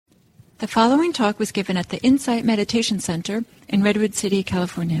The following talk was given at the Insight Meditation Center in Redwood City,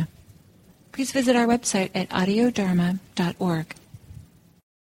 California. Please visit our website at audiodharma.org.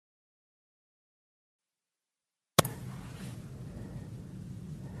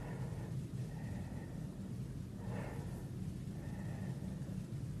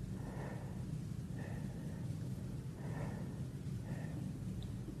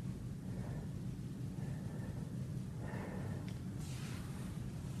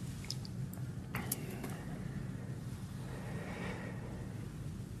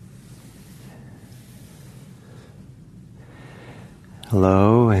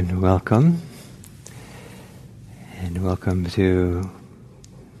 Hello and welcome to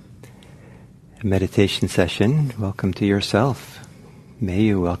a meditation session. Welcome to yourself. May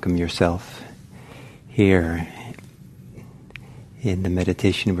you welcome yourself here in the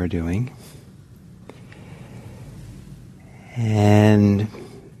meditation we're doing. And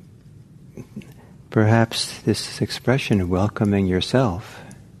perhaps this expression, welcoming yourself,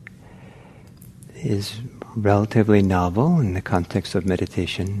 is relatively novel in the context of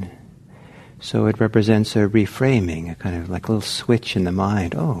meditation. So it represents a reframing, a kind of like a little switch in the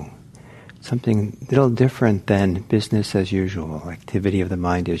mind. Oh, something a little different than business as usual, activity of the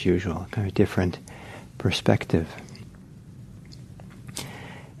mind as usual, kind of different perspective.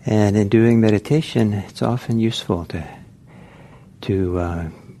 And in doing meditation, it's often useful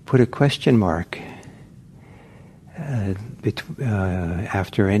to put a question mark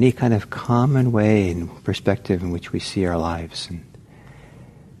after any kind of common way and perspective in which we see our lives, and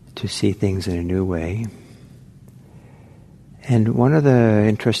to see things in a new way. And one of the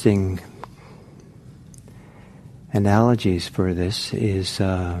interesting analogies for this is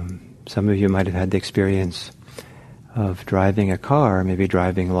some of you might have had the experience of driving a car, maybe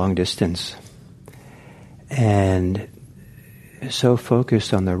driving long distance, and so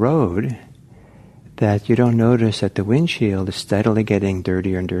focused on the road that you don't notice that the windshield is steadily getting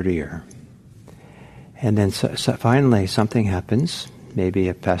dirtier and dirtier. And then so finally something happens, maybe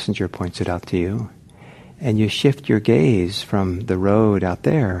a passenger points it out to you, and you shift your gaze from the road out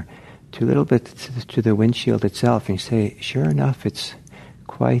there to a little bit to the windshield itself, and you say, sure enough, it's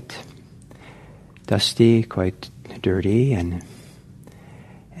quite dusty, quite dirty, and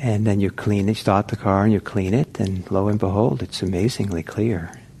then you clean it, start the car and you clean it, and lo and behold, it's amazingly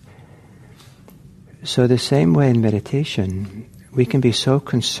clear. So the same way in meditation, we can be so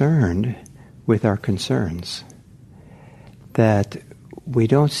concerned with our concerns that we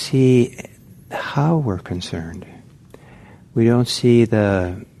don't see how we're concerned. We don't see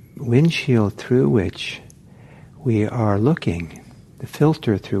the windshield through which we are looking, the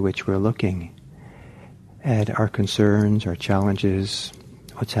filter through which we're looking at our concerns, our challenges,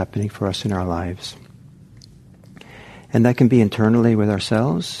 what's happening for us in our lives. And that can be internally with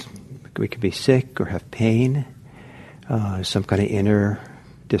ourselves. We could be sick or have pain, some kind of inner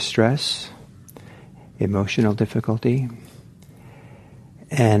distress, emotional difficulty,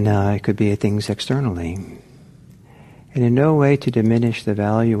 and it could be things externally. And in no way to diminish the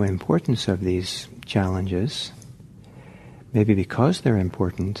value and importance of these challenges, maybe because they're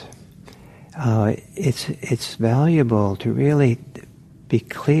important, it's valuable to really be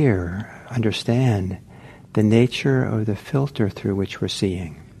clear, understand the nature of the filter through which we're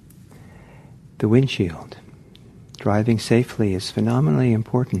seeing. The windshield. Driving safely is phenomenally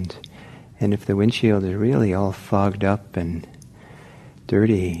important. And if the windshield is really all fogged up and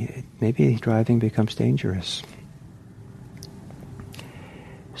dirty, maybe driving becomes dangerous.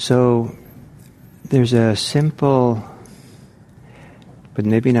 So there's a simple, but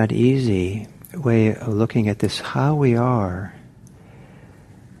maybe not easy, way of looking at this, how we are.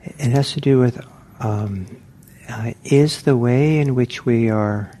 It has to do with, is the way in which we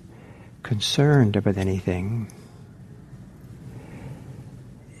are concerned about anything,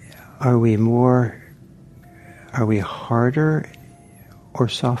 are we harder or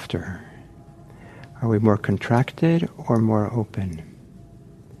softer? Are we more contracted or more open?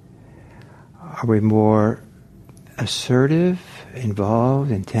 Are we more assertive,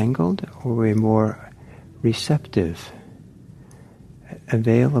 involved, entangled, or are we more receptive,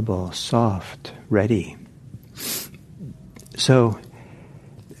 available, soft, ready? So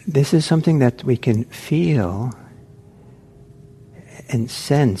this is something that we can feel and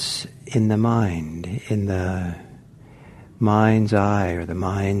sense in the mind, in the mind's eye or the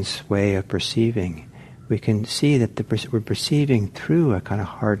mind's way of perceiving. We can see that we're perceiving through a kind of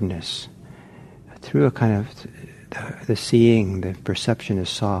hardness, through a kind of the seeing, the perception is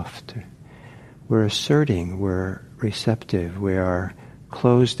soft. We're asserting, we're receptive, we are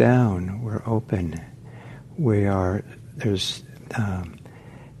closed down, we're open. There's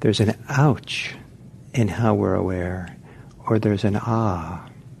there's an ouch in how we're aware, or there's an ah.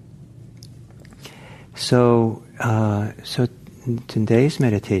 So in today's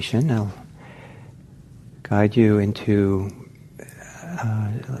meditation, I'll guide you into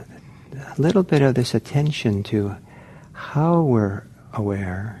a little bit of this attention to how we're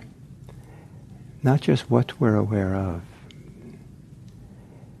aware, not just what we're aware of.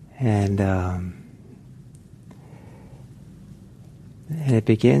 And it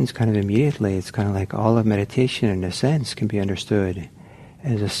begins kind of immediately. It's kind of like all of meditation, in a sense, can be understood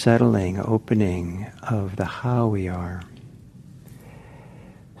as a settling, opening of the how we are.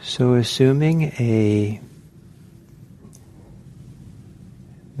 So assuming a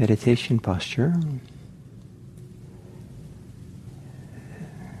meditation posture,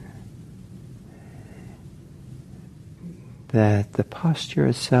 that the posture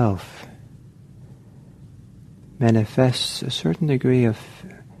itself manifests a certain degree of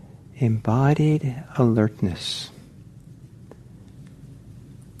embodied alertness.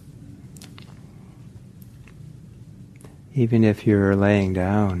 Even if you're laying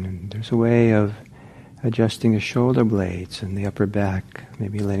down, and there's a way of adjusting the shoulder blades and the upper back,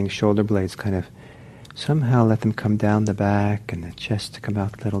 maybe letting shoulder blades kind of somehow let them come down the back and the chest to come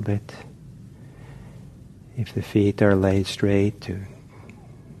out a little bit. If the feet are laid straight, to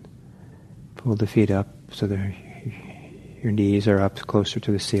pull the feet up so your knees are up closer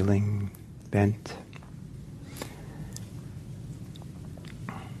to the ceiling, bent.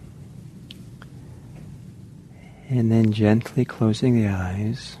 And then gently closing the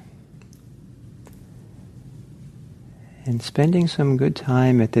eyes and spending some good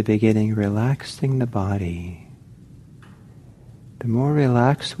time at the beginning relaxing the body. The more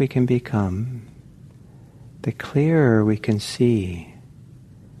relaxed we can become, the clearer we can see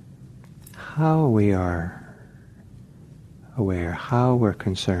how we are aware, how we're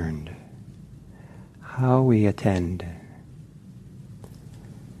concerned, how we attend.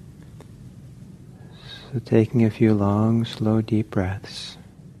 So taking a few long, slow, deep breaths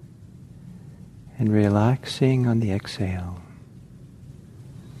and relaxing on the exhale.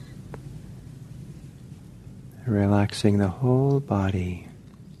 Relaxing the whole body.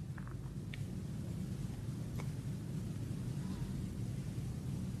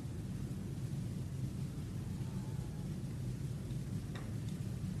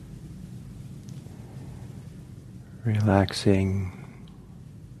 Relaxing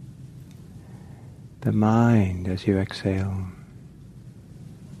the mind as you exhale.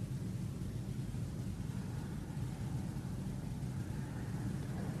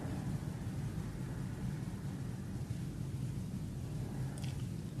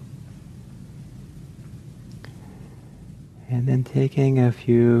 And then taking a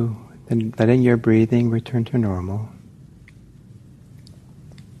few, then letting your breathing return to normal.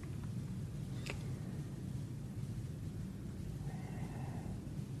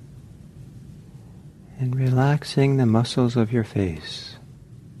 And relaxing the muscles of your face.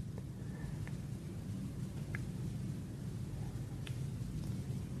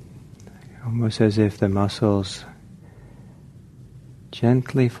 Almost as if the muscles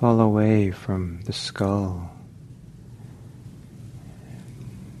gently fall away from the skull.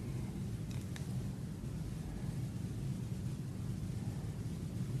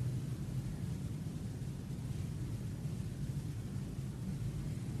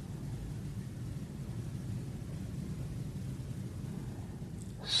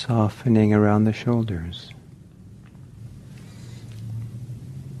 Softening around the shoulders.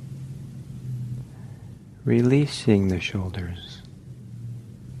 Releasing the shoulders.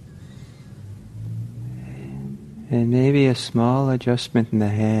 And maybe a small adjustment in the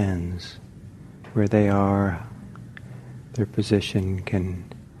hands where they are, their position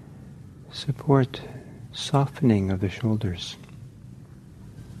can support softening of the shoulders.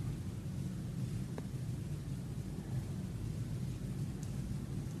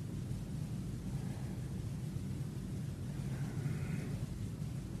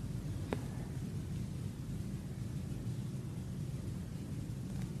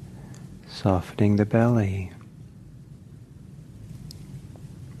 Softening the belly.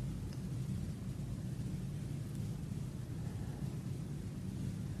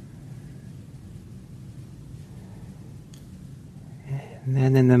 And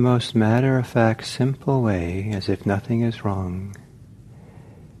then in the most matter-of-fact, simple way, as if nothing is wrong,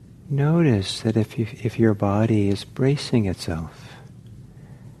 notice that if your body is bracing itself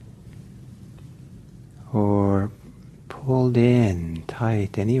or pulled in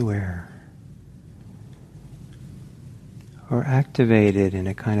tight anywhere, or activated in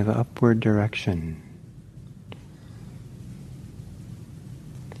a kind of upward direction,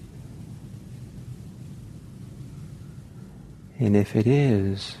 And if it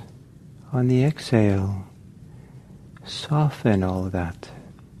is, on the exhale, soften all of that.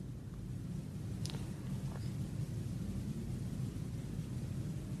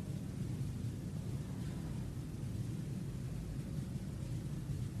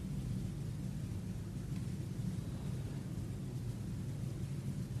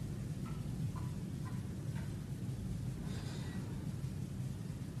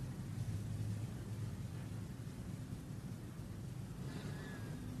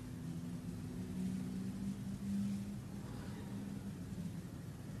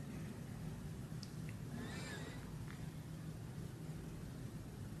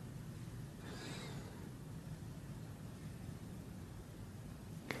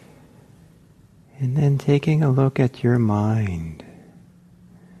 And then taking a look at your mind,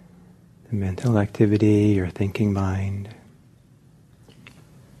 the mental activity, your thinking mind.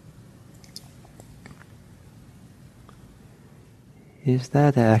 Is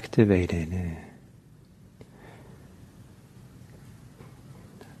that activated?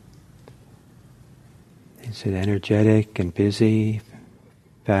 Is it energetic and busy,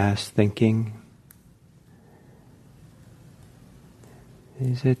 fast thinking?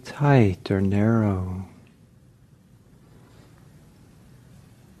 Is it tight or narrow?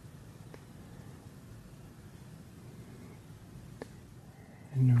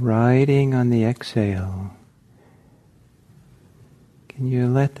 And riding on the exhale, can you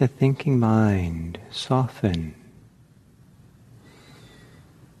let the thinking mind soften,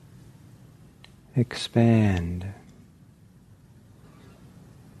 expand?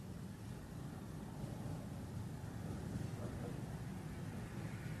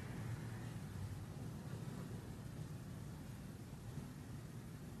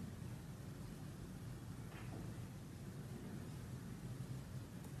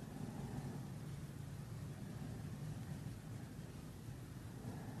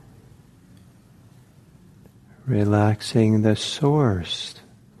 Relaxing the source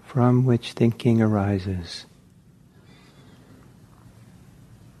from which thinking arises.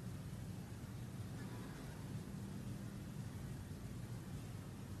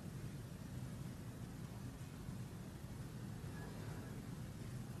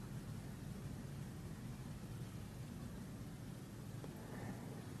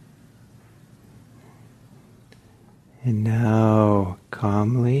 And now,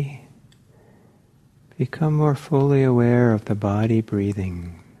 calmly, become more fully aware of the body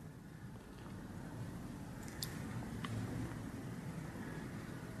breathing.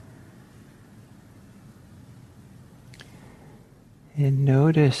 And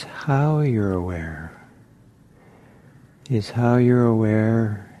notice how you're aware. Is how you're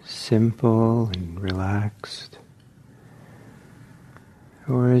aware simple and relaxed?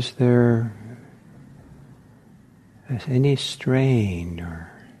 Or is there any strain or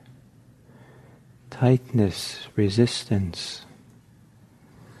tightness, resistance?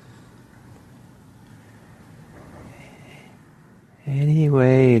 Any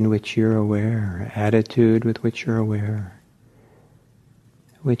way in which you're aware, attitude with which you're aware,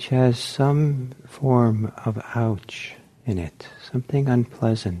 which has some form of ouch in it, something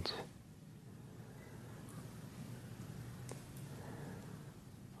unpleasant.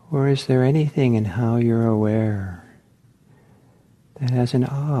 Or is there anything in how you're aware that has an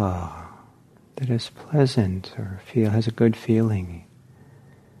that is pleasant or has a good feeling?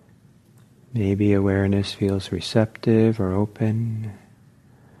 Maybe awareness feels receptive or open,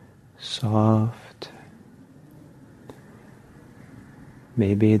 soft.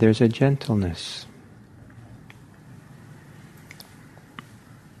 Maybe there's a gentleness.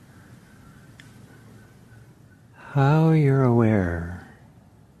 How you're aware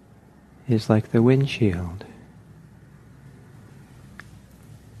is like the windshield.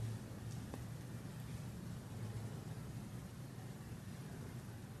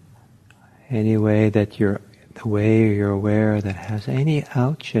 Any way that the way you're aware that has any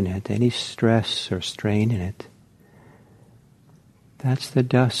ouch in it, any stress or strain in it, that's the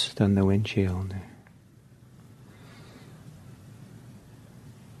dust on the windshield.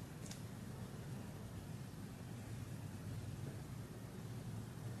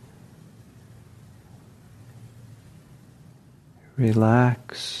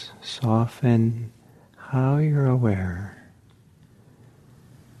 Relax, soften how you're aware.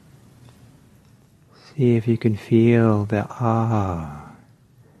 See if you can feel the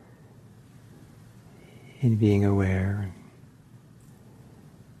in being aware.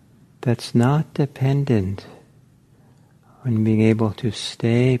 That's not dependent on being able to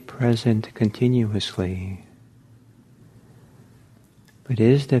stay present continuously, but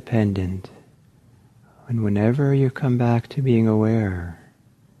is dependent And whenever you come back to being aware,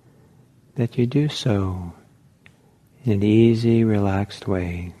 that you do so in an easy, relaxed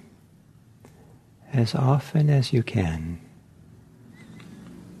way, as often as you can.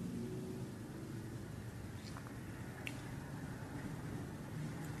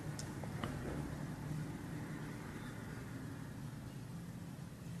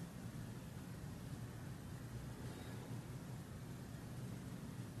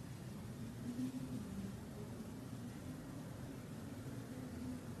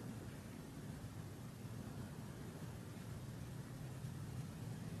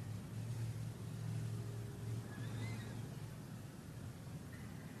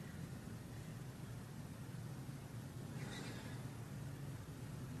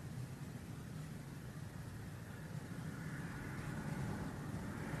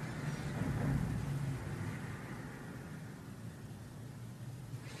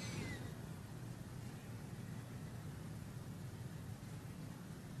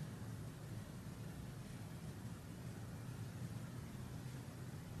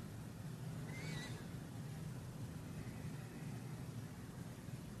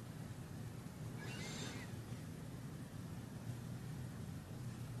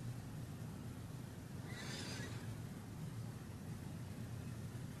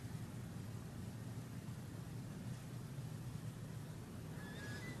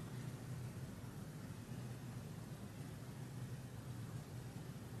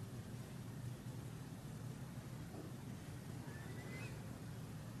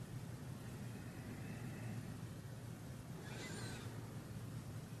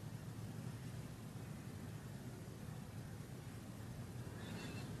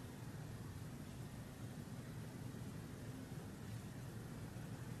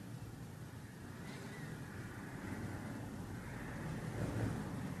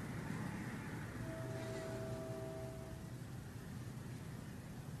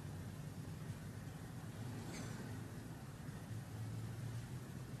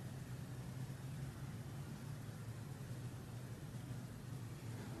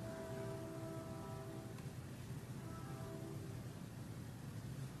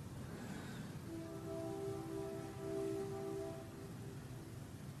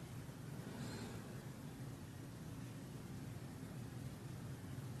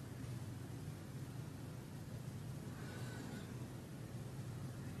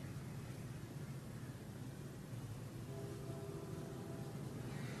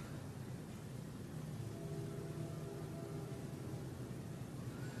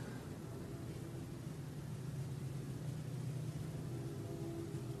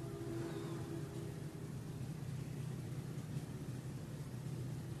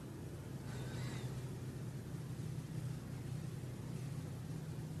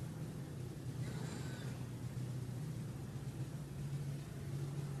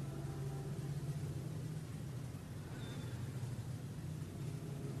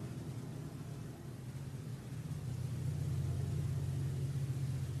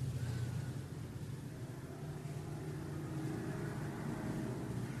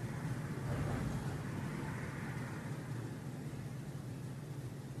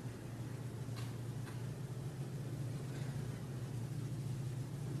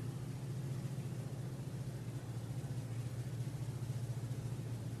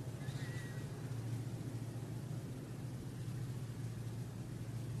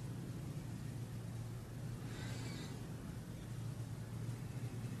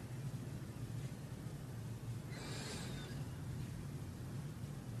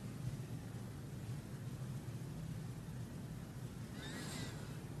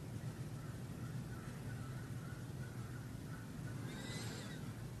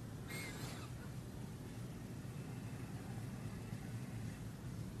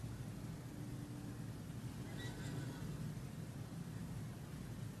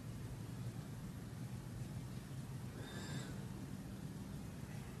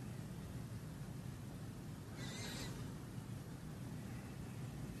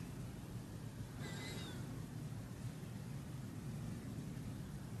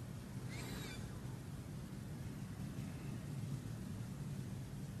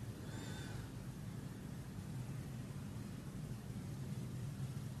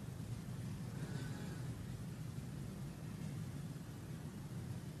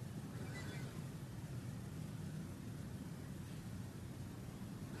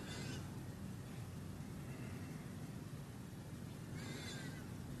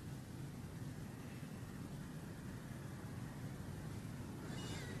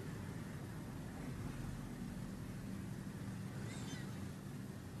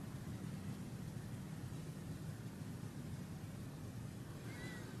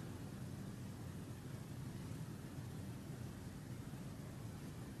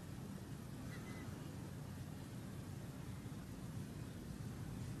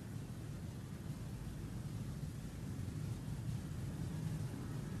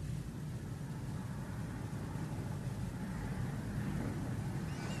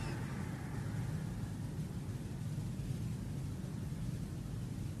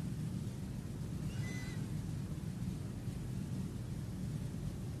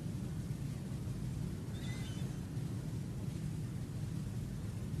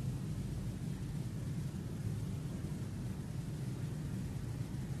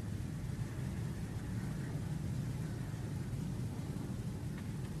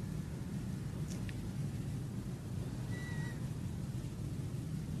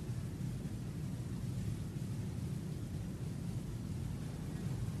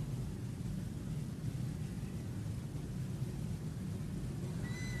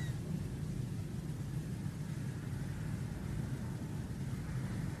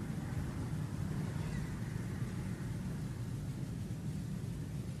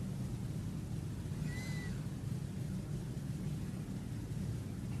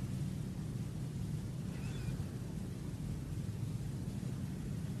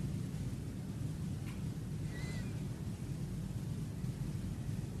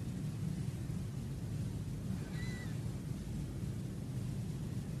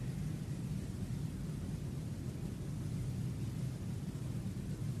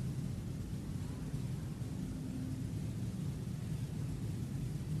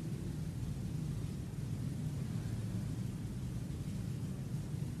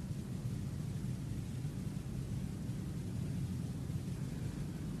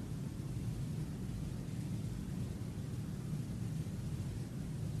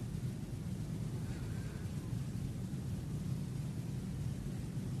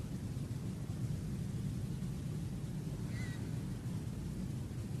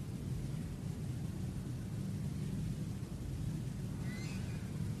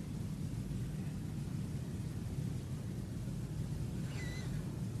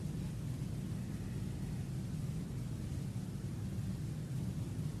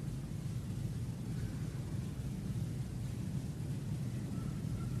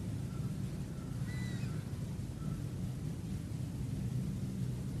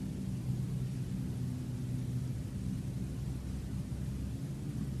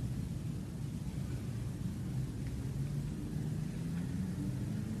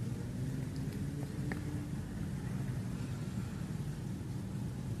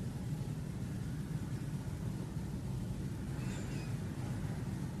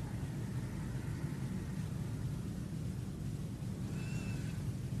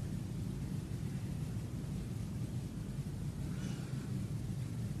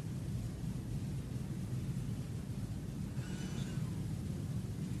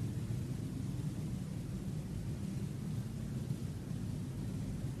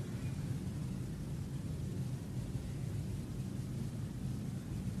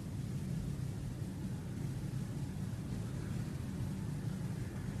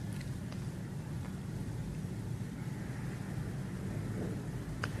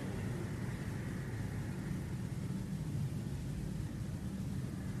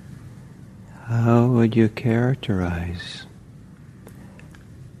 how would you characterize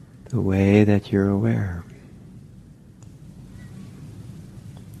the way that you're aware?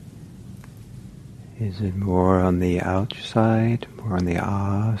 Is it more on the outside, more on the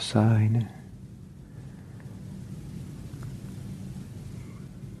ah side?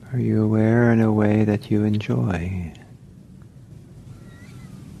 Are you aware in a way that you enjoy?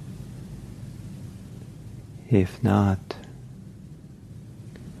 If not,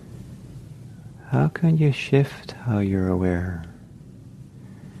 how can you shift how you're aware?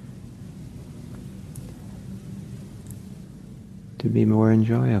 To be more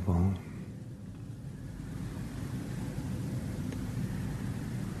enjoyable.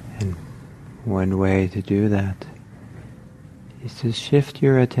 And one way to do that is to shift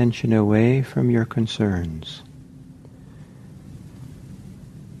your attention away from your concerns,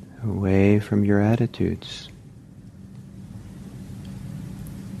 away from your attitudes.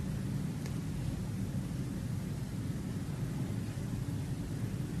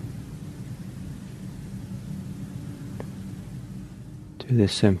 To the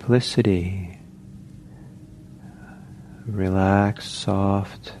simplicity, relaxed,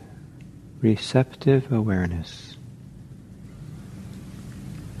 soft, receptive awareness.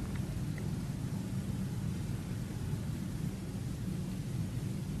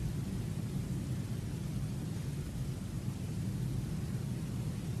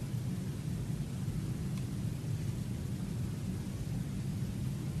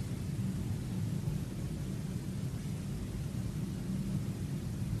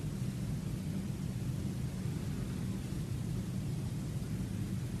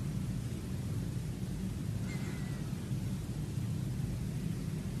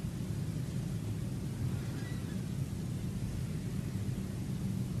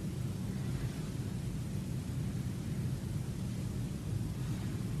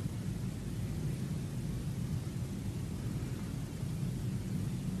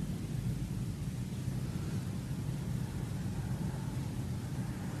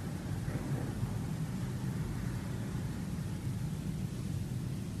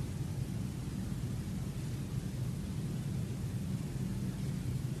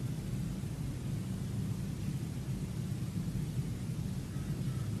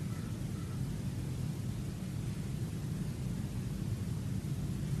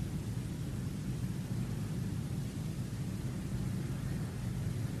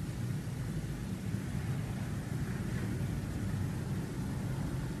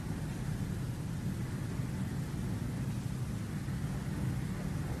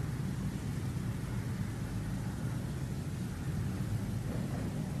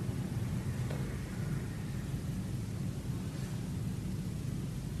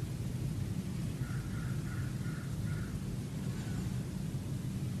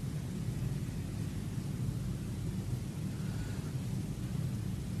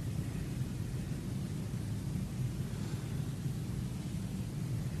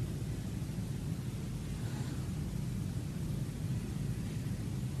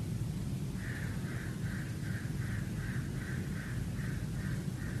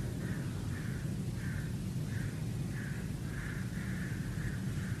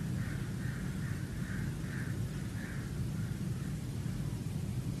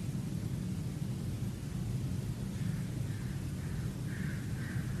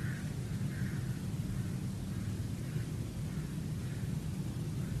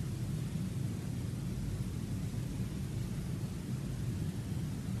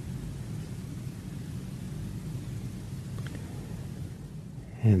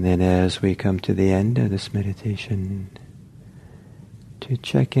 And then as we come to the end of this meditation, to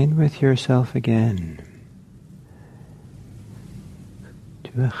check in with yourself again,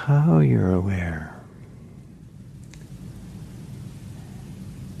 to how you're aware.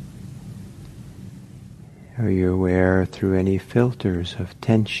 Are you aware through any filters of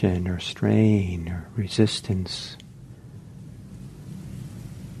tension or strain or resistance?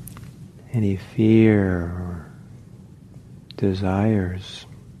 Any fear or desires?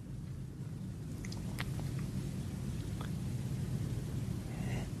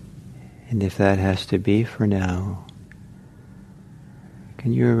 And if that has to be for now,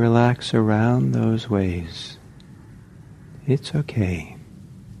 can you relax around those ways? It's okay.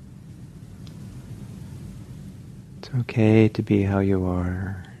 It's okay to be how you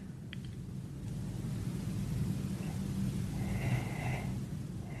are.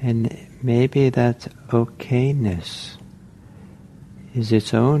 And maybe that okayness is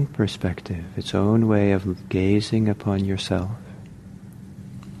its own perspective, its own way of gazing upon yourself.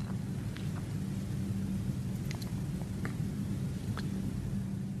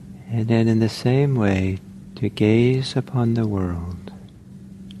 And then in the same way, to gaze upon the world.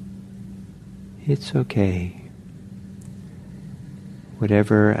 It's okay.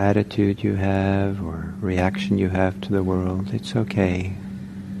 Whatever attitude you have or reaction you have to the world, it's okay.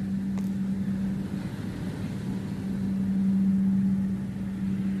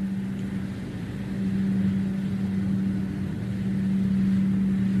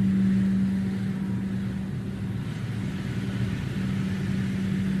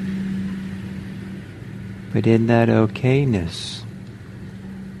 But in that okayness,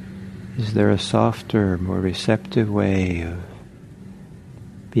 is there a softer, more receptive way of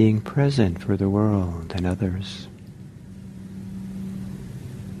being present for the world and others?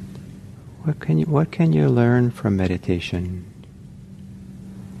 What can you learn from meditation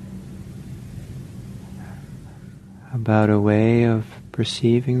about a way of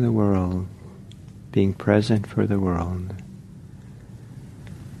perceiving the world, being present for the world,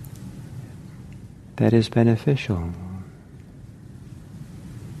 that is beneficial,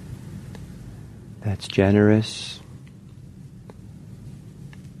 that's generous,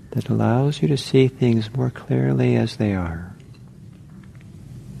 that allows you to see things more clearly as they are?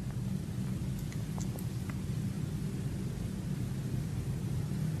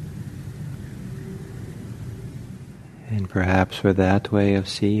 And perhaps with that way of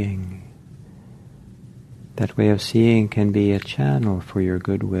seeing can be a channel for your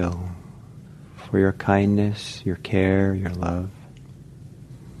goodwill, for your kindness, your care, your love.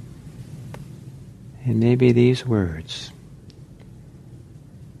 And maybe these words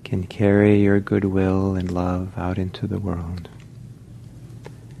can carry your goodwill and love out into the world.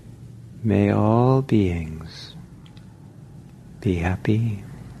 May all beings be happy.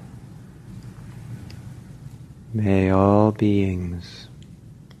 May all beings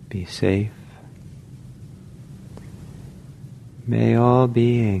be safe. May all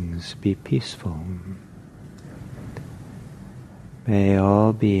beings be peaceful. May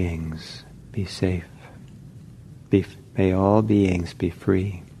all beings be safe. May all beings be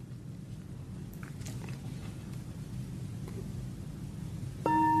free.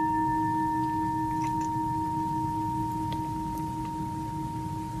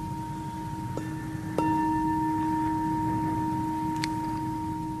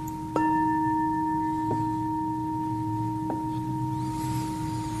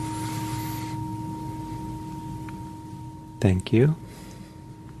 Thank you.